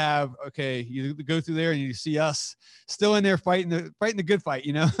good to have, you go through there and you see us still in there fighting the good fight,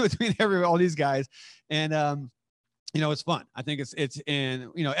 between all these guys. And, it's fun. I think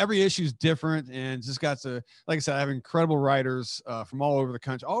every issue is different, and just got to, like I said, I have incredible writers from all over the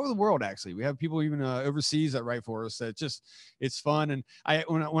country, all over the world. Actually, we have people even overseas that write for us. That it's fun. And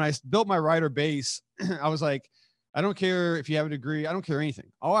when I built my writer base, I was like, I don't care if you have a degree. I don't care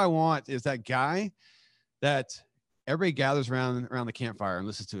anything. All I want is that guy that everybody gathers around the campfire and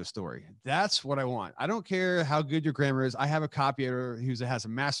listens to a story. That's what I want. I don't care how good your grammar is. I have a copyeditor who has a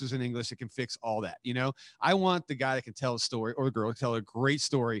master's in English that can fix all that. I want the guy that can tell a story, or the girl to tell a great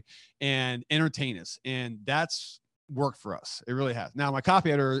story and entertain us. And that's worked for us. It really has. Now my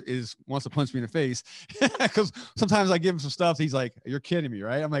copyeditor wants to punch me in the face because sometimes I give him some stuff. He's like, "You're kidding me,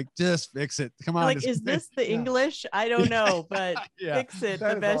 right?" I'm like, "Just fix it. Come on." Like, is this the English? I don't know, but fix it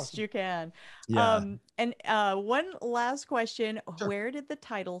the best you can. Yeah. And one last question: Sure. Where did the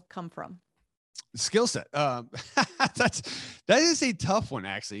title come from? Skill set. That is a tough one,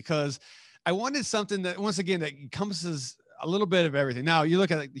 actually, because I wanted something that, once again, that encompasses a little bit of everything. Now you look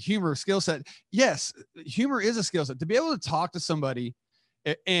at like the humor skill set. Yes, humor is a skill set. To be able to talk to somebody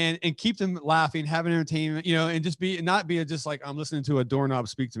and keep them laughing, having entertainment, and just not be just like, I'm listening to a doorknob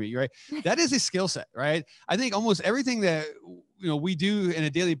speak to me, right? That is a skill set, right? I think almost everything that we do in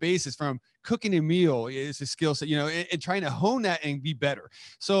a daily basis, from cooking a meal, is a skill set, and trying to hone that and be better.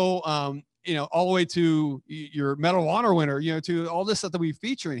 So all the way to your Medal of Honor winner, to all this stuff that we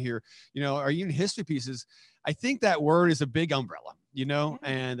feature in here, our even history pieces. I think that word is a big umbrella,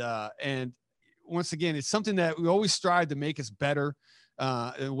 and once again, it's something that we always strive to make us better,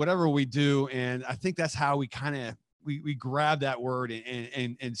 in whatever we do. And I think that's how we kind of, we grab that word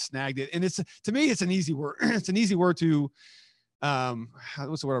and snagged it. And to me, it's an easy word. It's an easy word to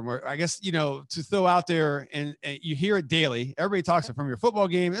what's the word? I guess, to throw out there and you hear it daily. Everybody talks from your football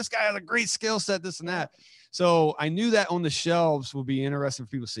game. This guy has a great skill set, this and that. So I knew that on the shelves would be interesting for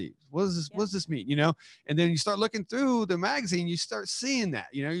people to see. What does this, what does this mean? And then you start looking through the magazine, you start seeing that,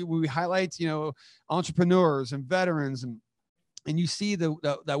 we highlight, entrepreneurs and veterans and you see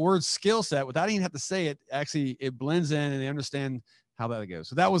that word skill set without even have to say it. Actually, it blends in and they understand how that goes.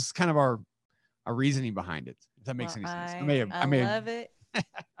 So that was kind of our reasoning behind it. If that makes any sense. I love it.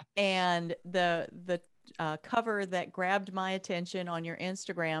 And the cover that grabbed my attention on your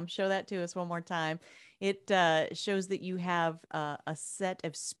Instagram, show that to us one more time. It shows that you have a set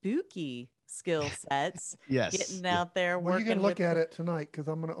of spooky skill sets. Yes. Getting out there working. You can look at it tonight because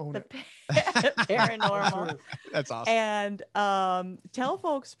I'm going to own it. Paranormal. That's awesome. And tell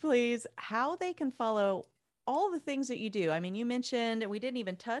folks, please, how they can follow all the things that you do. I mean, you mentioned, we didn't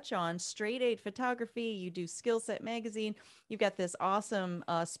even touch on Straight 8 Photography. You do Skill Set Magazine. You've got this awesome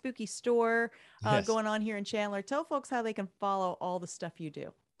spooky store going on here in Chandler. Tell folks how they can follow all the stuff you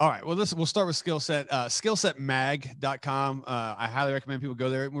do. All right. Well, we'll start with Skill Set, skillsetmag.com. I highly recommend people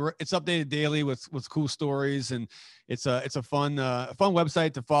go there. It's updated daily with cool stories, and it's a fun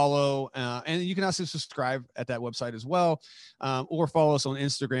website to follow. And you can also subscribe at that website as well, or follow us on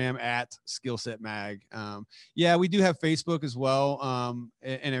Instagram at skillsetmag. We do have Facebook as well,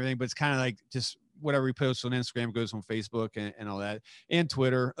 and everything, but it's kind of like just whatever we post on Instagram goes on Facebook and all that, and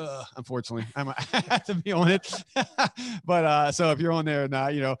Twitter. Unfortunately, I have to be on it. But so if you're on there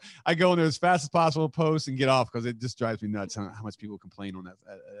now, I go on there as fast as possible, post and get off because it just drives me nuts how much people complain on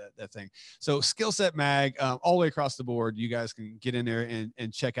that thing. So Skill Set Mag, all the way across the board, you guys can get in there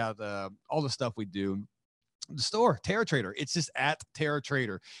and check out all the stuff we do. The store, Terra Trader. It's just at Terra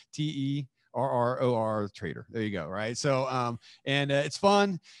Trader, TERROR Trader. There you go. Right. So, and it's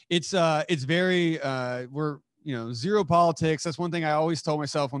fun. It's very, we're, zero politics. That's one thing I always told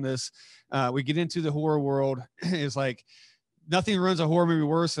myself on this. We get into the horror world. It's like nothing runs a horror movie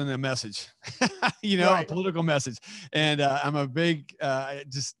worse than a message, right. A political message. And I'm a big,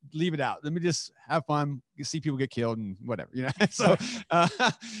 just leave it out. Let me just have fun. You see people get killed and whatever, so,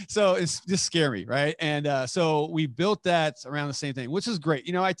 so it's just scary. Right. And so we built that around the same thing, which is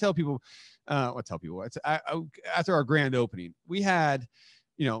great. I tell people, after our grand opening, we had,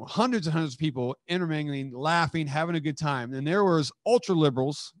 hundreds and hundreds of people intermingling, laughing, having a good time. And there was ultra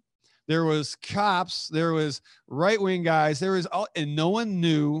liberals, there was cops, there was right-wing guys, there was all, and no one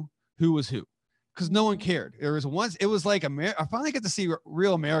knew who was who. Because no one cared. There was once, it was like I finally get to see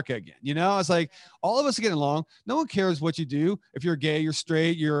real America again. It's like all of us are getting along. No one cares what you do. If you're gay, you're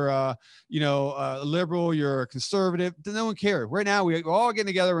straight, you're liberal, you're conservative. No one cares. Right now, we're all getting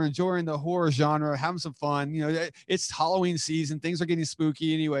together, we're enjoying the horror genre, having some fun. It's Halloween season. Things are getting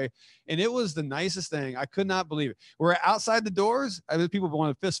spooky anyway. And it was the nicest thing. I could not believe it. We're outside the doors. I mean, people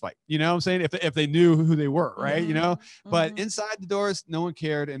want to fist fight. You know what I'm saying? If they knew who they were, right? But inside the doors, no one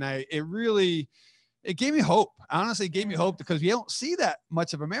cared. And it gave me hope. Honestly, it gave me hope because we don't see that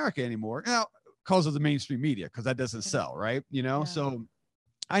much of America anymore. Because of the mainstream media, because that doesn't sell, right? So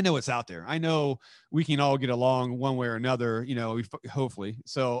I know it's out there. I know we can all get along one way or another, hopefully.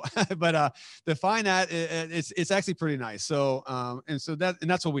 So, but to find that it's actually pretty nice. So, and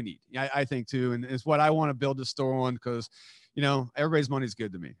that's what we need. I think too. And it's what I want to build the store on because, everybody's money is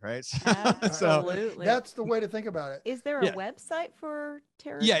good to me. Right. Absolutely. So that's the way to think about it. Is there a website for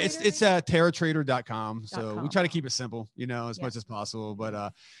Terra? Yeah, it's terratrader.com. So we try to keep it simple, as much as possible. But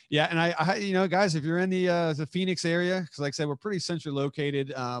and I guys, if you're in the Phoenix area, because like I said, we're pretty centrally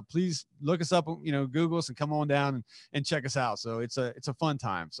located. Please look us up, Google us and come on down and check us out. So it's a fun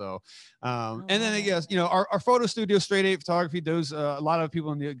time. So and then I guess our photo studio, Straight 8 Photography, those a lot of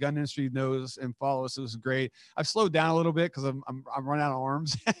people in the gun industry knows and follow us. It was great. I've slowed down a little bit because I'm running out of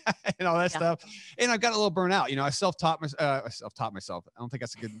arms and all that stuff, and I got a little burnt out. I self-taught myself. I don't think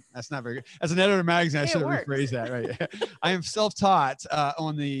that's not very good. As an editor of magazine, I should have rephrased that, right? I am self-taught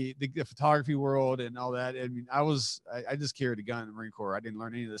on the photography world and all that. I mean, I just carried a gun in the Marine Corps. I didn't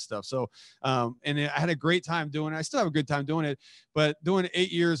learn any of this stuff. So, and I had a great time doing it. I still have a good time doing it, but doing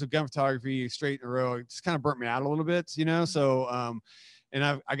 8 years of gun photography straight in a row, it just kind of burnt me out a little bit, So, and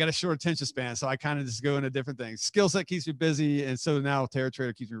I got a short attention span, so I kind of just go into different things. Skill set keeps me busy, and so now Terra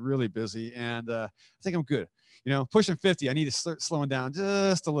Trader keeps me really busy, and I think I'm good. Pushing 50, I need to start slowing down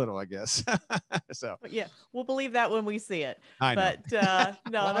just a little, I guess. So yeah, we'll believe that when we see it. I know. But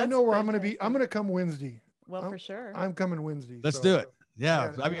no, well, I know where I'm going to be. I'm going to come Wednesday. Well, for sure. I'm coming Wednesday. Let's do it.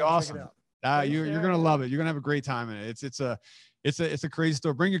 Yeah, that'd be awesome. You're going to love it. You're going to have a great time in it. It's a crazy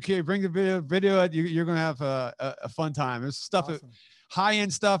store. Bring your kid, bring the video. You're going to have a fun time. There's stuff that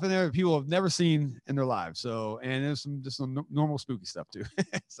high-end stuff in there that people have never seen in their lives. So, and there's some normal spooky stuff too.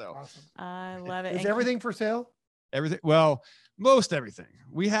 So awesome. I love it. Is everything for sale? Everything. Well, most everything.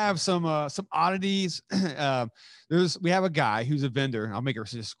 We have some oddities. We have a guy who's a vendor. I'll make it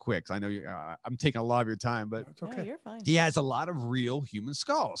just quick. I know I'm taking a lot of your time, but It's okay. No, you're fine. he has a lot of real human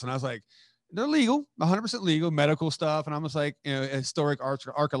skulls. And I was like, they're legal, 100% legal, medical stuff. And I was like, historic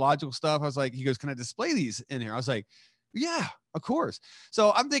archaeological stuff. I was like, he goes, can I display these in here? I was like, yeah, of course.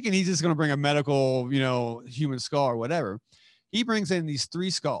 So I'm thinking he's just going to bring a medical, human skull or whatever. He brings in these 3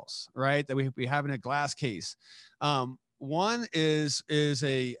 skulls, right, that we have in a glass case. One is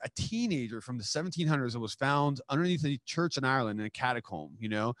a teenager from the 1700s that was found underneath a church in Ireland in a catacomb,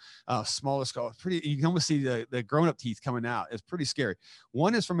 smaller skull. Pretty, you can almost see the grown-up teeth coming out. It's pretty scary.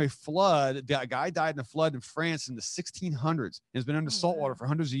 One is from a flood. A guy died in a flood in France in the 1600s and has been under saltwater for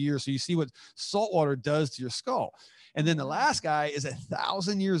hundreds of years. So you see what saltwater does to your skull. And then the last guy is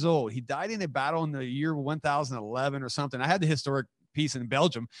 1,000 years old. He died in a battle in the year 1011 or something. I had the historic piece in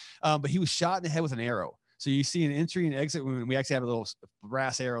Belgium, but he was shot in the head with an arrow. So you see an entry and exit wound. We actually have a little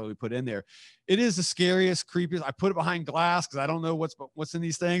brass arrow we put in there. It is the scariest, creepiest. I put it behind glass because I don't know what's in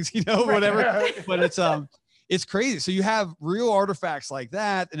these things, whatever. But it's crazy. So you have real artifacts like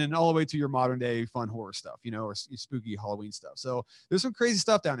that, and then all the way to your modern day fun horror stuff, or spooky Halloween stuff. So there's some crazy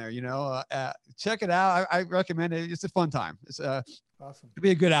stuff down there. Check it out. I recommend it. It's a fun time. It's awesome. It'll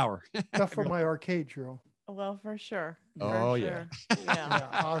be a good hour. Enough for my arcade, Cheryl. Well, for sure. Yeah. Yeah,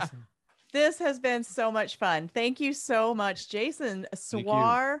 awesome. This has been so much fun. Thank you so much, Jason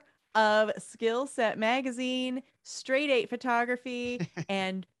Swar of Skill Set Magazine, Straight 8 Photography,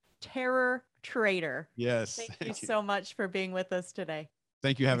 and Terror Trader. Yes. Thank you so much for being with us today.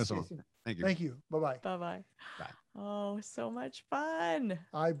 Thank you for having us on. Thank you. Thank you. Bye-bye. Bye-bye. Bye. Oh, so much fun.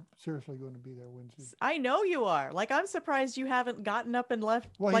 I'm seriously going to be there Wednesday. I know you are. Like, I'm surprised you haven't gotten up and left.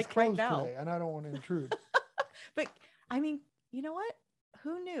 Well, like he's closed right now. today, and I don't want to intrude. But I mean, you know what?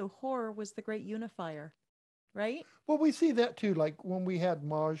 Who knew horror was the great unifier, right? Well, we see that too. Like when we had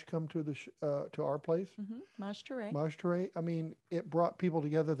Maj come to the to our place, Maj Touré. Maj Touré. I mean, it brought people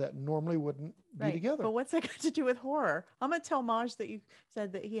together that normally wouldn't be together. But what's that got to do with horror? I'm gonna tell Maj that you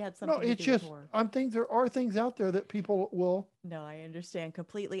said that he had something. No, it's to do just with horror. I'm thinking there are things out there that people will. No, I understand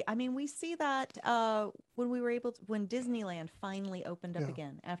completely. I mean, we see that when we were when Disneyland finally opened up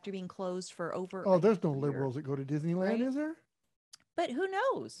again after being closed for over. Oh, there's no liberals that go to Disneyland, right? Is there? But who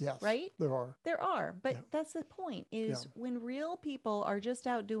knows, yes, right? There are. There are. But that's the point is when real people are just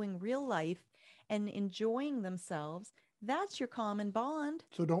out doing real life and enjoying themselves, that's your common bond.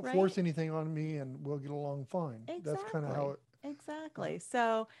 So don't force anything on me and we'll get along fine. Exactly. That's kind of how it. Exactly.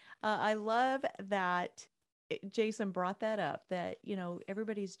 So I love that Jason brought that up, that,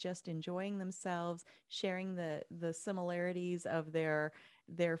 everybody's just enjoying themselves, sharing the similarities of their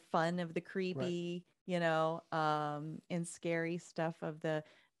fun of the creepy, and scary stuff of the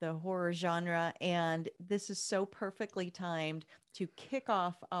horror genre. And this is so perfectly timed to kick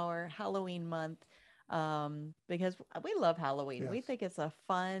off our Halloween month, because we love Halloween. We think it's a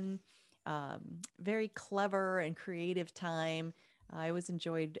fun, very clever and creative time. I always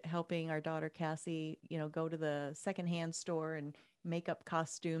enjoyed helping our daughter Cassie, go to the secondhand store and make up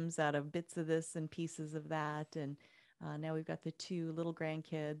costumes out of bits of this and pieces of that. And now we've got the 2 little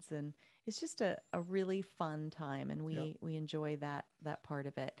grandkids, and it's just a really fun time, and we enjoy that part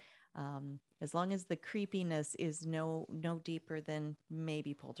of it. As long as the creepiness is no deeper than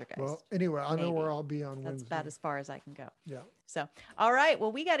maybe Poltergeist. Well, anyway, I know where I'll be on Wednesday. That's about as far as I can go. Yeah. So, all right.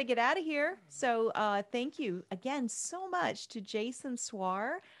 Well, we got to get out of here. So thank you again so much to Jason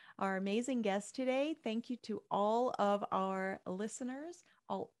Swar, our amazing guest today. Thank you to all of our listeners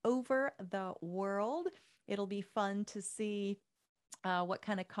all over the world. It'll be fun to see what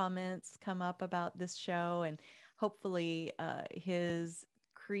kind of comments come up about this show, and hopefully his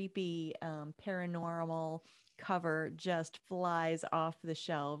creepy paranormal cover just flies off the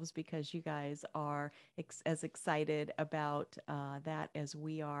shelves, because you guys are as excited about that as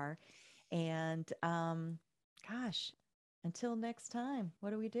we are. And gosh, until next time,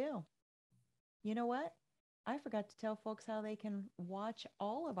 what do? You know what? I forgot to tell folks how they can watch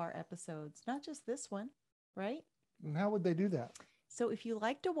all of our episodes, not just this one, right? And how would they do that? So if you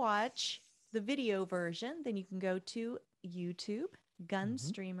like to watch the video version, then you can go to YouTube,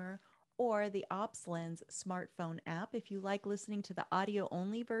 Gunstreamer, or the OpsLens smartphone app. If you like listening to the audio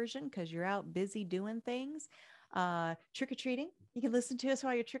only version because you're out busy doing things, trick-or-treating, you can listen to us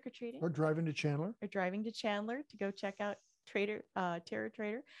while you're trick-or-treating. Or driving to Chandler. To go check out Terror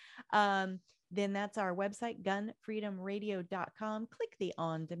Trader. then that's our website, gunfreedomradio.com. Click the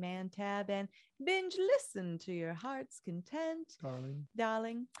on-demand tab and binge listen to your heart's content,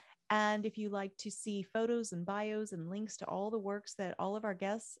 darling. And if you like to see photos and bios and links to all the works that all of our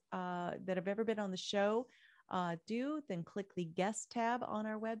guests that have ever been on the show do, then click the guest tab on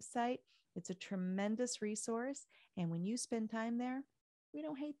our website. It's a tremendous resource. And when you spend time there, we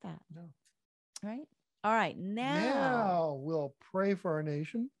don't hate that. No. Right? All right. Now we'll pray for our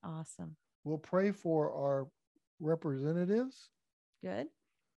nation. Awesome. We'll pray for our representatives. Good.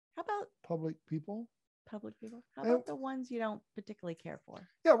 How about public people? Public people. How about the ones you don't particularly care for?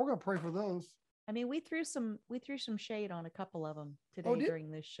 Yeah, we're going to pray for those. I mean, we threw some shade on a couple of them today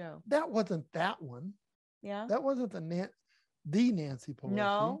during this show. That wasn't that one. Yeah. That wasn't the Nancy Pelosi.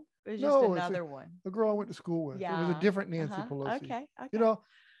 No, it was just another one. The girl I went to school with. Yeah. It was a different Nancy Pelosi. Okay. You know.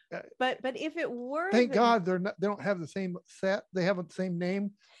 But if it were, thank God they don't have the same set. They have the same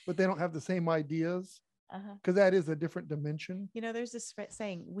name, but they don't have the same ideas. Because that is a different dimension. You know, there's this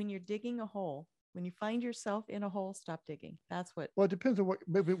saying: when you're digging a hole, when you find yourself in a hole, stop digging. That's what. Well, it depends on what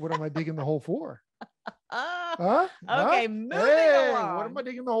am I digging the hole for? Okay, moving along. What am I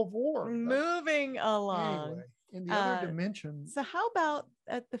digging the hole for? Moving along. Anyway, in the other dimension. So how about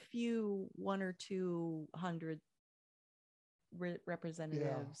at the few 100 or 200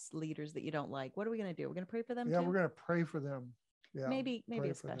 representatives, leaders that you don't like? What are we going to do? We're going to pray for them. Yeah, too? We're going to pray for them. Yeah, maybe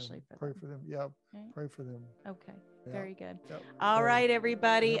especially for them. Pray for them. Yeah, okay. Pray for them. Okay, very good. Yep. All right,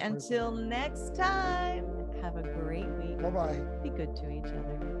 everybody. Until next time, have a great week. Bye-bye. Be good to each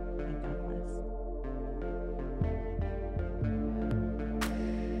other. And God bless.